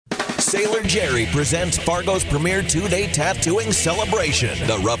Sailor Jerry presents Fargo's premier two-day tattooing celebration.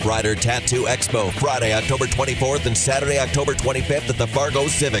 The Rough Rider Tattoo Expo, Friday, October 24th and Saturday, October 25th at the Fargo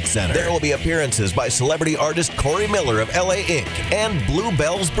Civic Center. There will be appearances by celebrity artist Corey Miller of LA Inc. and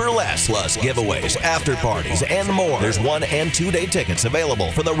Bluebells Burlesque, plus giveaways, after parties, and more. There's 1- and 2-day tickets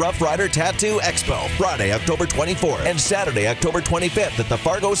available for the Rough Rider Tattoo Expo, Friday, October 24th and Saturday, October 25th at the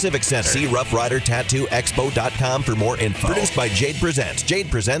Fargo Civic Center. See RoughRiderTattooExpo.com for more info. Produced by Jade Presents,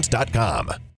 jadepresents.com.